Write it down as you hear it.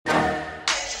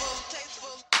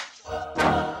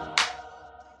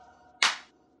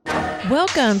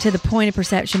Welcome to the Point of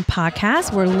Perception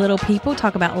podcast, where little people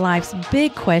talk about life's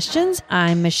big questions.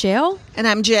 I'm Michele. And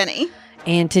I'm Jenny.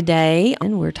 And today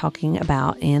we're talking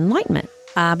about enlightenment.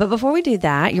 But before we do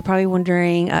that, you're probably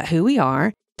wondering who we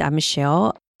are. I'm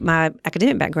Michele. My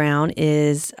academic background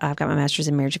is I've got my master's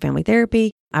in marriage and family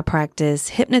therapy. I practice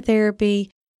hypnotherapy,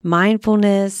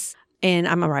 mindfulness, and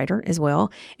I'm a writer as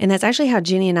well. And that's actually how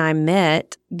Jenny and I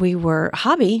met. We were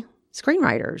hobby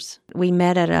screenwriters. We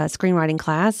met at a screenwriting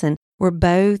class, and we're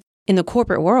both in the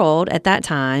corporate world at that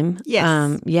time.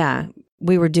 Yes.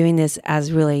 We were doing this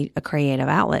as really a creative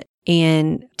outlet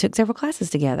and took several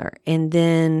classes together. And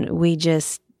then we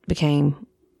just became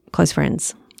close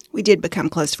friends. We did become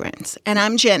close friends. And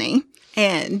I'm Jenny,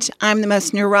 and I'm the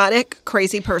most neurotic,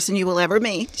 crazy person you will ever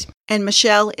meet. And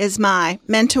Michele is my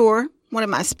mentor, one of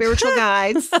my spiritual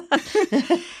guides.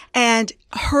 And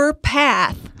her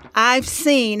path I've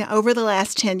seen over the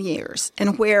last 10 years,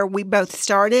 and where we both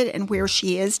started and where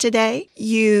she is today.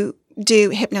 You do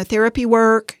hypnotherapy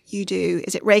work. You do,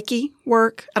 is it Reiki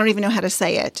work? I don't even know how to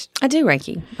say it. I do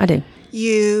Reiki. I do.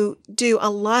 You do a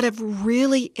lot of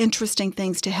really interesting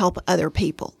things to help other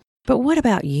people. But what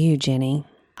about you, Jenny?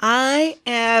 I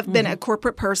have been a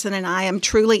corporate person, and I am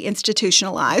truly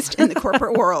institutionalized in the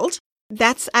corporate world.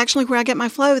 That's actually where I get my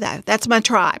flow, though. That's my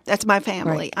tribe. That's my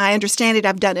family. Right. I understand it.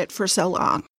 I've done it for so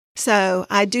long. So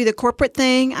I do the corporate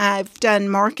thing. I've done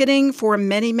marketing for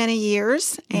many, many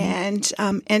years, and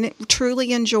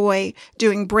truly enjoy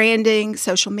doing branding,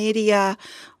 social media,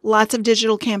 lots of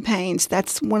digital campaigns.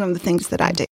 That's one of the things that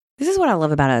I do. This is what I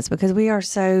love about us, because we are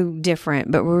so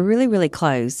different, but we're really, really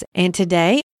close. And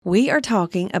today we are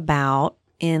talking about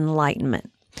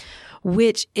enlightenment,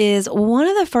 which is one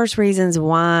of the first reasons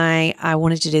why I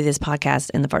wanted to do this podcast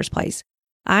in the first place.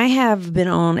 I have been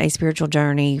on a spiritual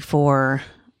journey for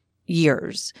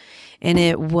years, and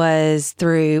it was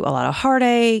through a lot of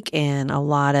heartache and a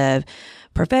lot of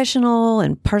professional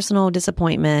and personal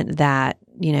disappointment that,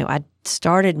 I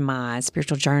started my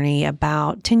spiritual journey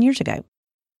about 10 years ago.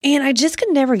 And I just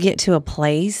could never get to a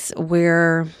place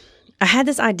where I had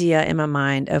this idea in my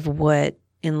mind of what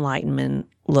enlightenment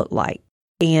looked like.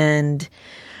 And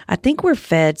I think we're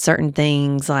fed certain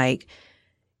things like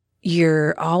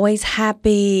you're always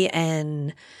happy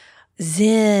and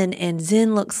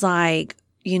Zen looks like,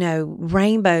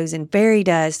 rainbows and fairy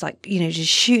dust, like, just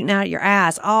shooting out your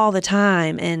ass all the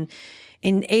time. And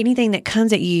anything that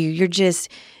comes at you,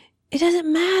 it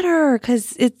doesn't matter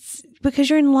because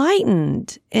you're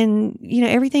enlightened, and,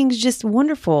 everything's just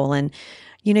wonderful. And,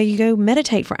 you go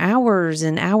meditate for hours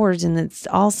and hours, and it's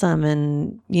awesome.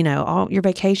 And, all your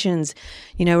vacations,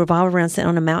 revolve around sitting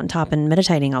on a mountaintop and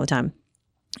meditating all the time.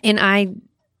 And I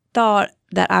thought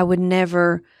that I would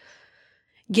never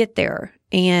get there.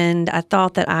 And I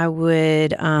thought that I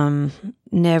would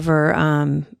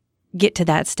never get to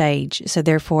that stage. So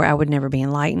therefore, I would never be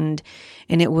enlightened.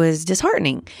 And it was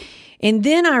disheartening. And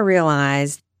then I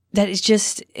realized that it's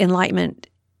just enlightenment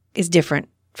is different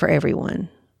for everyone.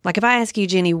 Like if I ask you,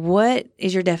 Jenny, what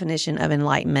is your definition of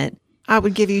enlightenment? I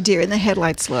would give you deer in the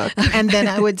headlights look. And then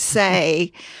I would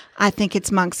say, I think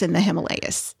it's monks in the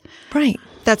Himalayas. Right.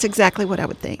 That's exactly what I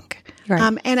would think.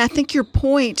 Right. And I think your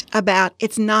point about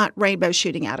it's not rainbow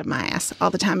shooting out of my ass all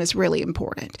the time is really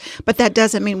important. But that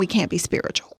doesn't mean we can't be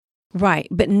spiritual. Right.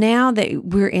 But now that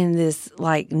we're in this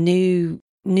like new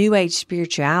age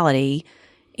spirituality,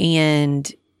 and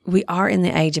we are in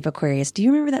the age of Aquarius. Do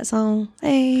you remember that song?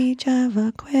 Age of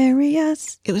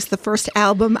Aquarius. It was the first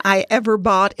album I ever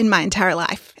bought in my entire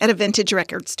life at a vintage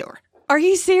record store. Are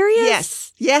you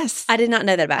serious? Yes. I did not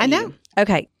know that about you. I know.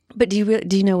 Okay. But do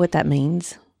you know what that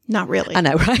means? Not really. I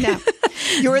know, right? No.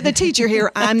 You're the teacher here.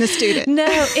 I'm the student. No,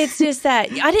 it's just that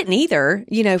I didn't either,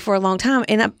 for a long time.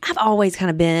 And I've always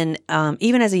kind of been,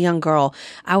 even as a young girl,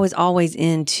 I was always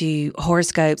into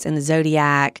horoscopes and the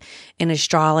zodiac and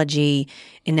astrology.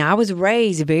 And now I was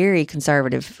raised very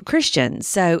conservative Christian.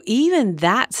 So even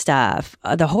that stuff,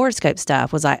 the horoscope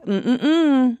stuff was like,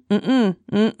 no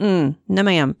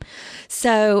ma'am.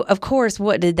 So of course,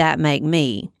 what did that make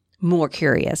me more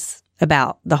curious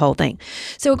about the whole thing?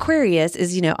 So Aquarius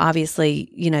is,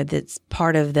 obviously, that's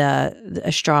part of the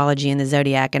astrology and the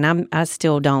zodiac. And I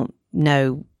still don't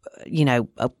know,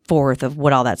 a fourth of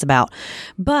what all that's about.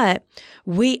 But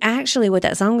we actually, what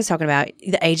that song was talking about,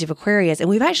 the age of Aquarius, and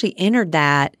we've actually entered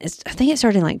that. I think it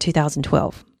started in like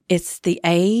 2012. It's the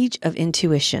age of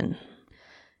intuition.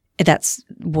 That's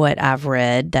what I've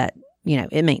read that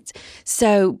it means.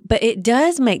 So, but it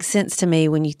does make sense to me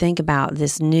when you think about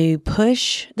this new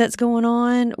push that's going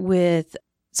on with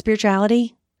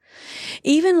spirituality.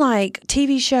 Even like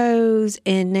TV shows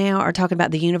and now are talking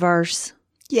about the universe.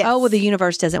 Yes. Oh, well, the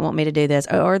universe doesn't want me to do this,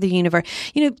 or the universe,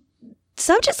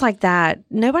 subjects like that.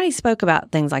 Nobody spoke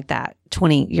about things like that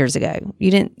 20 years ago. You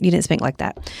didn't speak like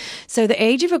that. So the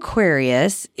age of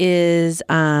Aquarius is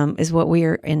what we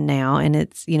are in now, and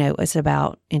it's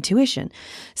about intuition.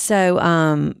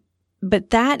 So, but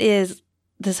that is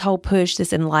this whole push,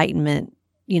 this enlightenment,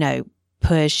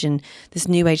 push, and this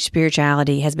new age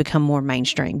spirituality has become more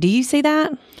mainstream. Do you see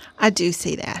that? I do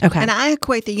see that. Okay. And I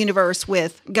equate the universe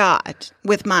with God,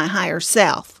 with my higher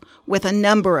self, with a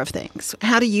number of things.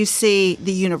 How do you see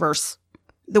the universe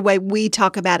the way we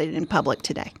talk about it in public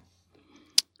today?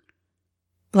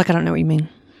 Like, I don't know what you mean.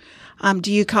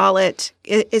 Do you call it,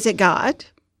 is it God?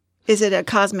 Is it a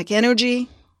cosmic energy?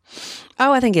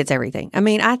 Oh, I think it's everything. I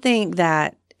mean, I think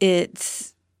that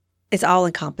it's all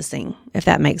encompassing, if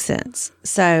that makes sense.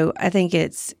 So I think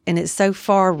it's so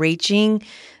far reaching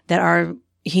that our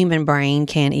human brain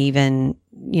can't even,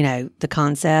 the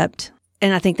concept.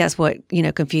 And I think that's what,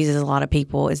 confuses a lot of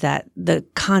people, is that the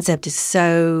concept is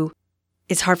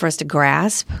it's hard for us to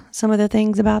grasp some of the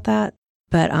things about that.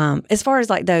 But as far as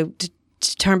to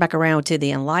turn back around to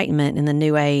the Enlightenment and the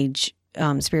New Age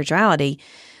spirituality,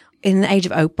 in the age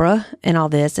of Oprah and all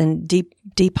this, and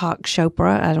Deepak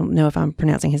Chopra, I don't know if I'm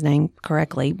pronouncing his name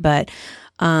correctly, but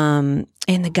and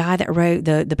the guy that wrote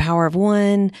the Power of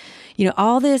One,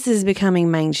 all this is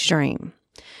becoming mainstream.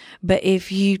 But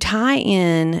if you tie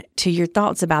in to your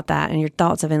thoughts about that and your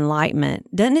thoughts of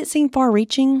enlightenment, doesn't it seem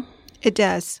far-reaching? It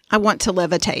does. I want to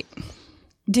levitate.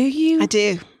 Do you? I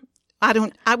do.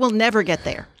 I will never get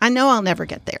there. I know I'll never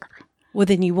get there. Well,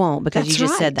 then you won't, because That's you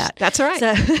just right. said that. That's right.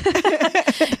 So,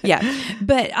 yeah.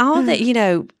 But all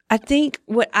that, I think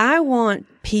what I want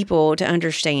people to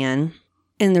understand,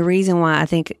 and the reason why I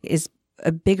think is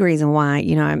a big reason why,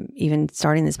 I'm even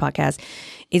starting this podcast,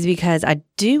 is because I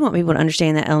do want people to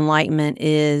understand that enlightenment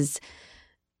is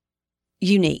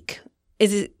unique.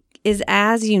 Is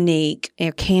as unique,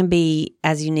 or can be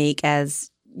as unique as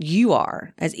you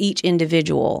are, as each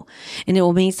individual, and it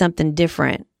will mean something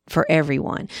different for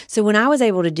everyone. So when I was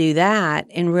able to do that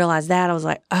and realize that, I was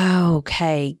like, oh,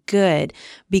 okay, good.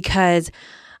 Because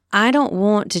I don't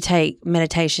want to take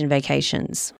meditation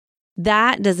vacations.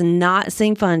 That does not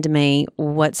seem fun to me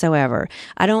whatsoever.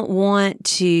 I don't want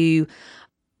to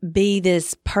be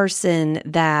this person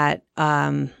that,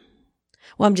 I'm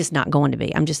just not going to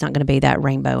be. I'm just not going to be that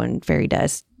rainbow and fairy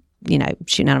dust,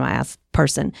 shooting out of my ass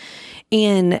person.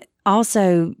 And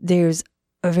also there's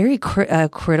a very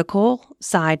critical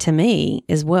side to me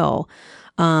as well,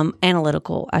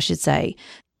 analytical, I should say.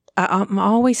 I'm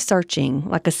always searching,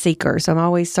 like a seeker. So I'm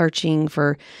always searching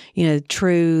for,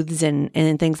 truths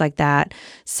and things like that.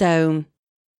 So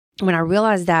when I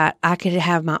realized that I could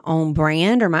have my own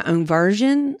brand or my own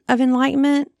version of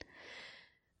enlightenment,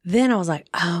 then I was like,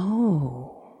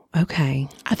 oh, okay.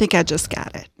 I think I just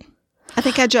got it.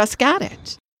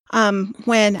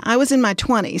 When I was in my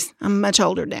 20s, I'm much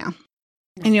older now.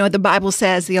 And the Bible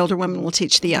says the older woman will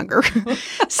teach the younger.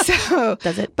 So,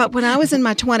 does it? But when I was in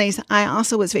my 20s, I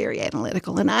also was very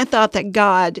analytical. And I thought that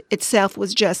God itself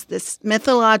was just this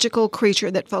mythological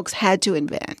creature that folks had to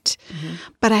invent. Mm-hmm.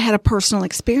 But I had a personal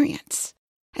experience.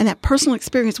 And that personal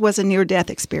experience was a near-death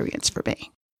experience for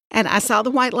me. And I saw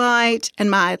the white light,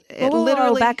 and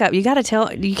literally back up. You got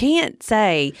to you can't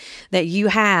say that you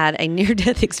had a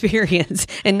near-death experience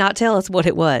and not tell us what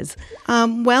it was.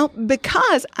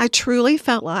 Because I truly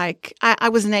felt like I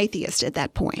was an atheist at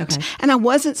that point. Okay. And I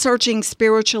wasn't searching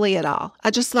spiritually at all.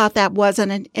 I just thought that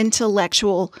wasn't an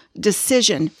intellectual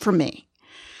decision for me.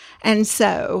 And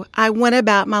so I went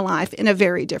about my life in a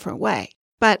very different way.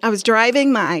 But I was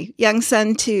driving my young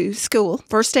son to school,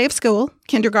 first day of school,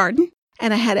 kindergarten.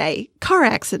 And I had a car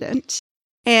accident,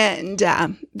 and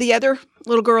the other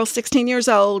little girl, 16 years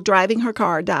old, driving her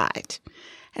car, died.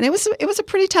 And it was a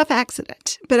pretty tough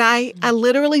accident. But I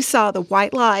literally saw the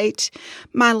white light.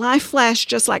 My life flashed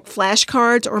just like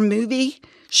flashcards or movie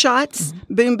shots,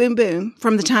 boom, boom, boom,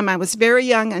 from the time I was very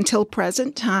young until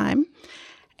present time.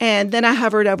 And then I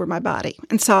hovered over my body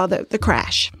and saw the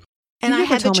crash. And I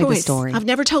had the choice. I've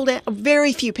never told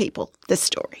very few people this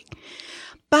story.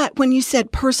 But when you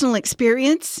said personal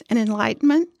experience and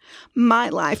enlightenment, my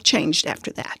life changed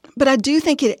after that. But I do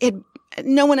think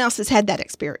no one else has had that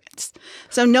experience.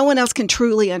 So no one else can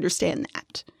truly understand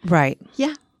that. Right.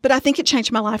 Yeah. But I think it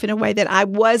changed my life in a way that I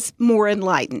was more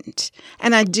enlightened.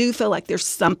 And I do feel like there's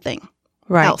something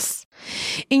else.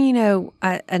 And,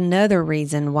 another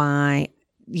reason why,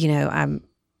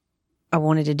 I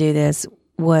wanted to do this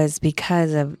was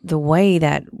because of the way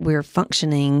that we're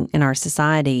functioning in our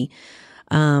society.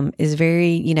 is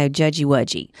very,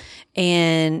 judgy-wudgy.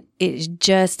 And it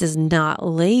just does not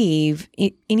leave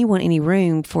anyone any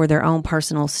room for their own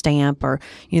personal stamp or,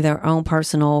 their own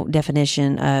personal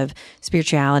definition of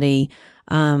spirituality.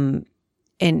 And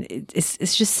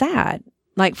it's just sad.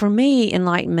 Like for me,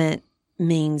 enlightenment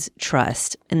means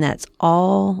trust, and that's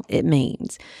all it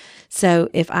means. So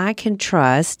if I can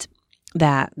trust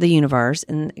that the universe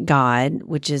and God,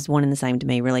 which is one and the same to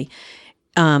me, really,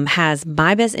 has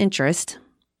my best interest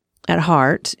at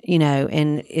heart,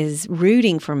 and is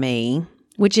rooting for me,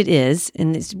 which it is,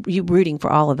 and it's rooting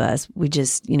for all of us. We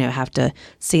just, have to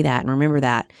see that and remember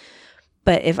that.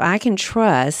 But if I can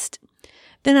trust,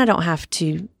 then I don't have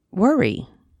to worry,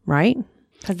 right?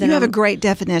 You have a great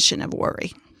definition of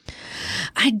worry.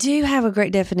 I do have a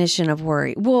great definition of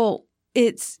worry. Well,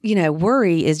 it's,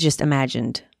 worry is just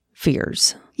imagined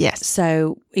fears. Yes.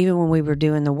 So even when we were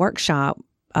doing the workshop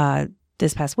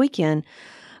this past weekend,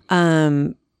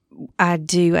 I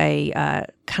do a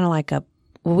kind of like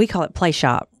we call it play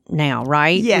shop now,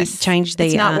 right? Yes. We changed the.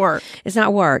 It's not work. It's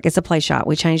not work. It's a play shop.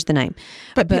 We changed the name.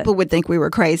 But people would think we were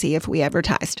crazy if we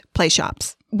advertised play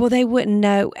shops. Well, they wouldn't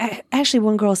know. Actually,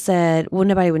 one girl said, well,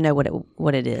 nobody would know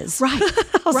what it is. Right.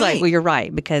 I was like, well, you're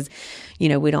right, because,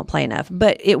 we don't play enough.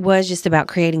 But it was just about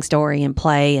creating story and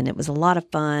play, and it was a lot of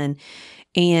fun.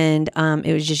 And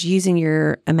it was just using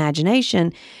your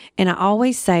imagination. And I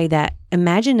always say that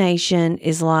imagination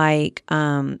is like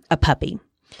a puppy.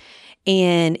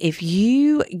 And if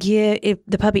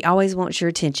the puppy always wants your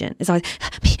attention, it's always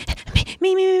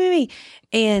me.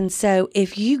 And so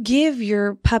if you give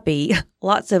your puppy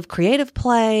lots of creative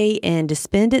play and to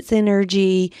spend its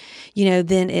energy,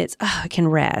 then it can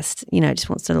rest. It just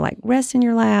wants to rest in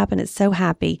your lap, and it's so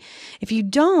happy. If you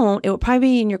don't, it will probably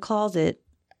be in your closet,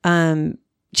 chewing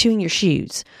your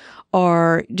shoes,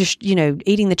 or just,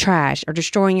 eating the trash, or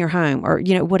destroying your home, or,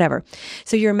 whatever.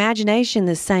 So your imagination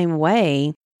the same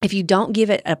way, if you don't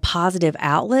give it a positive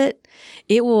outlet,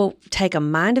 it will take a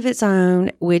mind of its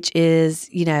own, which is,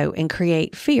 and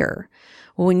create fear.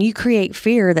 Well, when you create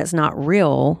fear that's not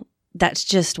real, that's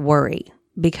just worry,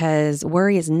 because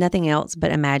worry is nothing else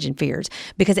but imagined fears,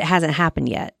 because it hasn't happened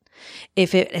yet.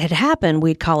 If it had happened,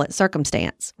 we'd call it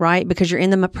circumstance, right? Because you're in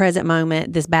the present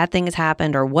moment, this bad thing has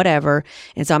happened or whatever,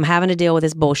 and so I'm having to deal with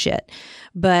this bullshit.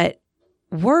 But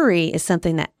worry is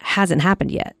something that hasn't happened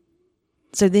yet.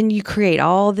 So then you create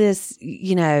all this,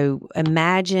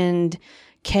 imagined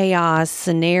chaos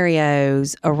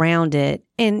scenarios around it.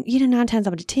 And, 9 times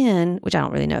out of 10, which I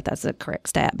don't really know if that's the correct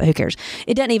stat, but who cares?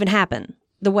 It doesn't even happen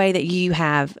the way that you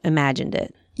have imagined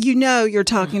it. You're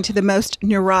talking to the most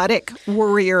neurotic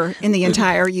worrier in the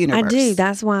entire universe. I do.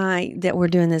 That's why that we're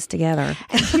doing this together.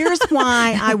 And here's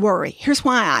why I worry.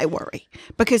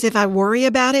 Because if I worry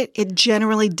about it, it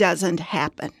generally doesn't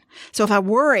happen. So if I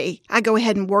worry, I go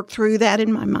ahead and work through that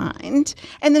in my mind,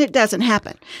 and then it doesn't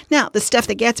happen. Now, the stuff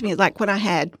that gets me is like when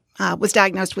I was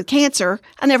diagnosed with cancer,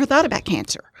 I never thought about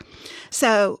cancer.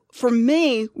 So for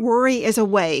me, worry is a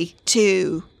way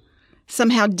to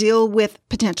somehow deal with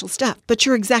potential stuff. But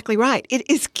you're exactly right. It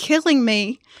is killing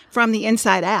me from the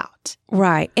inside out.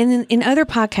 Right. And then in other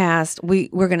podcasts,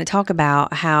 we're going to talk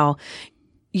about how,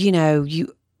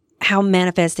 how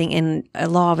manifesting in a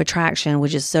law of attraction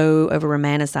was just so over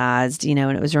romanticized,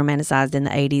 and it was romanticized in the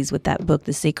 80s with that book,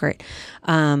 The Secret.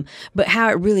 But how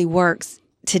it really works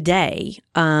today,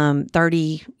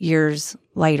 30 years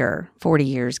later, 40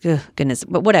 years, goodness,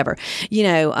 but whatever,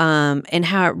 and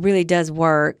how it really does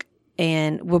work.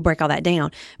 And we'll break all that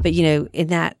down. But, in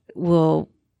that we'll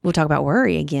talk about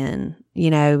worry again,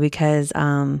 because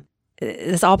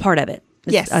it's all part of it.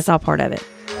 Yes. That's all part of it.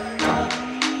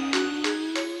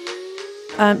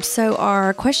 So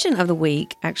our question of the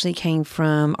week actually came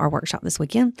from our workshop this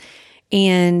weekend.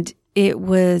 And it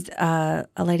was a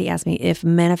lady asked me if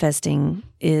manifesting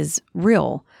is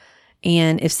real.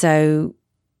 And if so,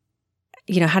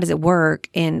 how does it work,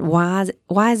 and why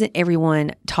isn't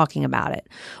everyone talking about it?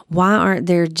 Why aren't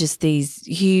there just these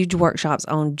huge workshops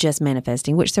on just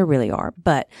manifesting, which there really are,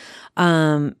 but,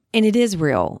 and it is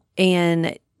real.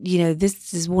 And,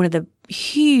 this is one of the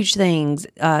huge things,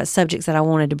 subjects that I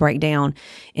wanted to break down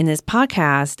in this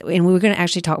podcast. And we were going to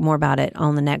actually talk more about it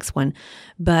on the next one,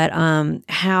 but,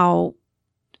 how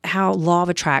law of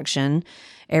attraction,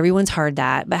 everyone's heard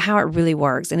that, but how it really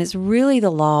works. And it's really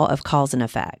the law of cause and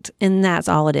effect. And that's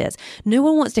all it is. No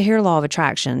one wants to hear law of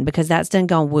attraction because that's done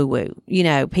gone woo-woo.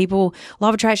 People, law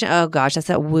of attraction, oh gosh, that's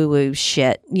that woo-woo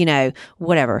shit,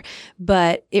 whatever.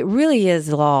 But it really is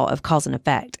the law of cause and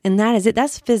effect. And that is it.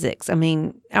 That's physics. I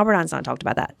mean, Albert Einstein talked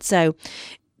about that. So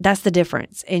that's the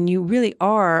difference. And you really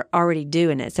are already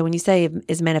doing it. So when you say,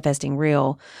 is manifesting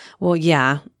real? Well,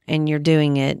 yeah. And you're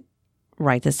doing it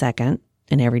right this second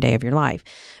and every day of your life.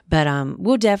 But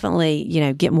we'll definitely,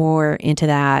 get more into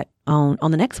that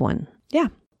on the next one. Yeah.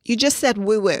 You just said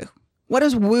woo-woo. What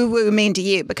does woo-woo mean to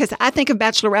you? Because I think of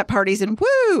bachelorette parties and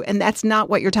woo, and that's not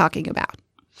what you're talking about.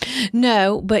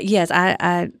 No, but yes,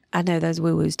 I know those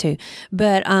woo-woos too.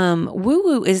 But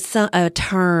woo-woo is a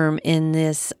term in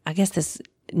this, I guess, this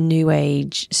new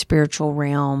age spiritual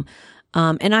realm.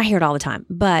 And I hear it all the time,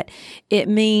 but it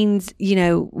means,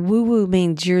 woo-woo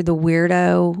means you're the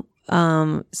weirdo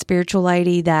spiritual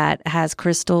lady that has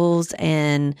crystals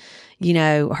and,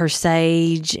 her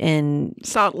sage and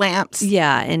salt lamps.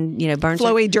 Yeah. And, burns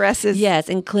flowy dresses. Yes.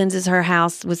 And cleanses her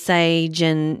house with sage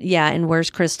and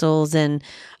wears crystals and,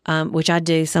 which I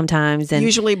do sometimes. And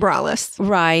usually braless.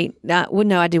 Right. Well,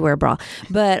 no, I do wear a bra,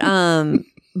 but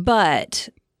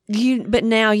but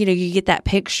now, you get that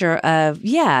picture of,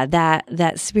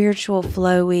 that spiritual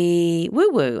flowy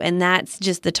woo-woo. And that's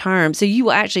just the term. So you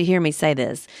will actually hear me say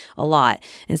this a lot.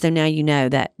 And so now you know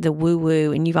that the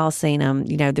woo-woo, and you've all seen them,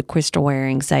 the crystal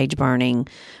wearing, sage burning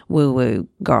woo-woo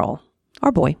girl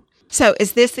or boy. So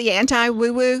is this the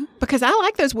anti-woo-woo? Because I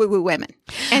like those woo-woo women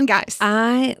and guys.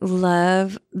 I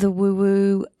love the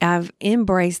woo-woo. I've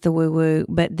embraced the woo-woo,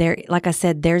 but like I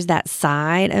said, there's that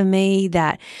side of me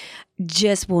that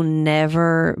just will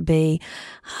never be,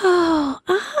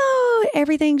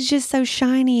 everything's just so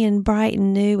shiny and bright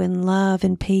and new and love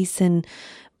and peace and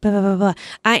blah, blah, blah, blah.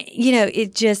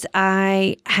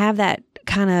 I have that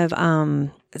kind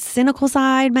of cynical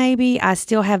side maybe. I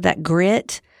still have that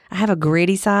grit. I have a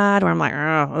gritty side where I'm like,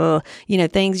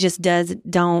 things just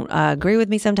don't agree with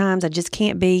me sometimes. I just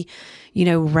can't be,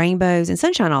 rainbows and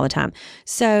sunshine all the time.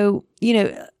 So,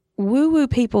 woo-woo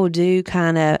people do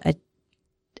kind of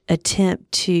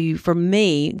attempt to, for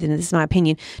me, then this is my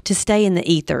opinion, to stay in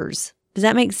the ethers. Does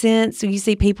that make sense? So you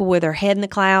see people with their head in the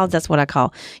clouds. That's what I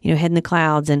call, head in the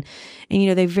clouds. And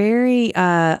they very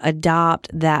adopt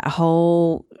that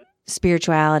whole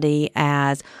spirituality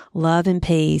as love and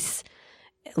peace,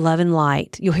 love and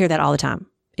light. You'll hear that all the time.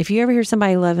 If you ever hear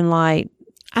somebody love and light,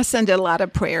 I send a lot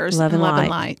of prayers. Love and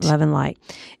light. Love and light.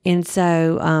 And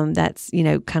so that's,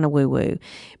 kind of woo-woo.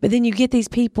 But then you get these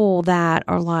people that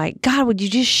are like, God, would you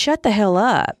just shut the hell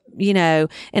up? And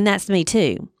that's me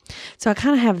too. So I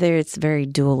kind of have it's very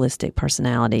dualistic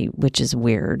personality, which is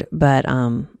weird. But,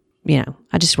 I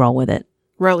just roll with it.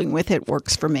 Rolling with it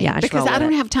works for me. Yeah, because I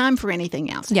don't have time for anything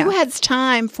else. Yeah. Who has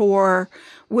time for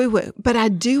woo-woo? But I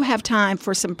do have time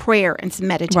for some prayer and some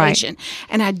meditation. Right.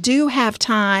 And I do have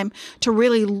time to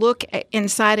really look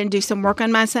inside and do some work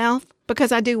on myself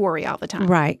because I do worry all the time.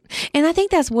 Right. And I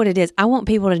think that's what it is. I want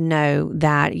people to know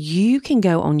that you can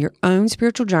go on your own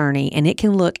spiritual journey and it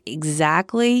can look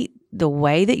exactly the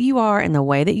way that you are and the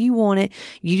way that you want it.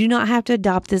 You do not have to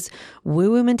adopt this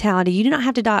woo-woo mentality. You do not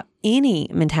have to adopt any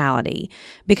mentality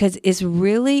because it's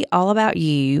really all about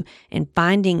you and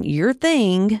finding your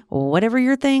thing, whatever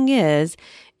your thing is,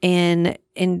 and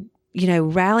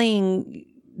rallying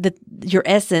your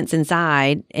essence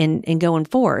inside and going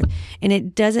forth. And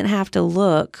it doesn't have to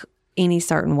look any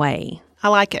certain way. I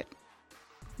like it.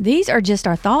 These are just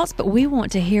our thoughts, but we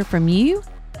want to hear from you.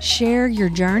 Share your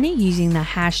journey using the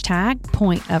hashtag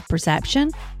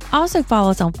 #PointOfPerception. Also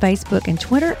follow us on Facebook and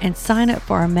Twitter and sign up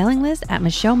for our mailing list at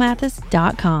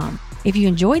michellemathis.com. If you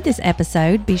enjoyed this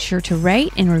episode, be sure to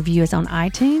rate and review us on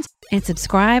iTunes and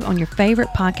subscribe on your favorite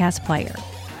podcast player.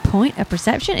 Point of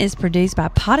Perception is produced by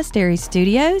Podastery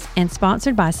Studios and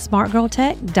sponsored by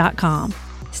smartgirltech.com.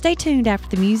 Stay tuned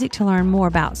after the music to learn more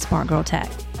about Smart Girl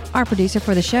Tech. Our producer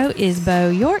for the show is Bo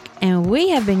York, and we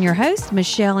have been your hosts,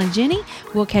 Michele and Jenny.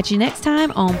 We'll catch you next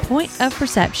time on Point of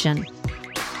Perception.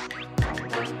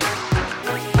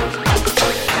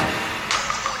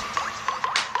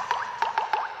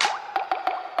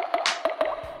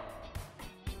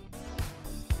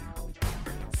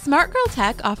 Smart Girl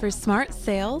Tech offers smart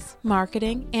sales,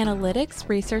 marketing, analytics,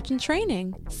 research, and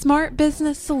training. Smart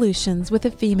business solutions with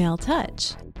a female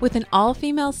touch. With an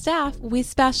all-female staff, we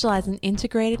specialize in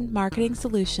integrated marketing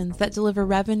solutions that deliver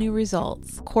revenue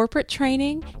results, corporate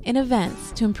training, and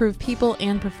events to improve people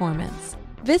and performance.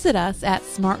 Visit us at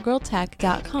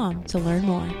smartgirltech.com to learn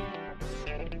more.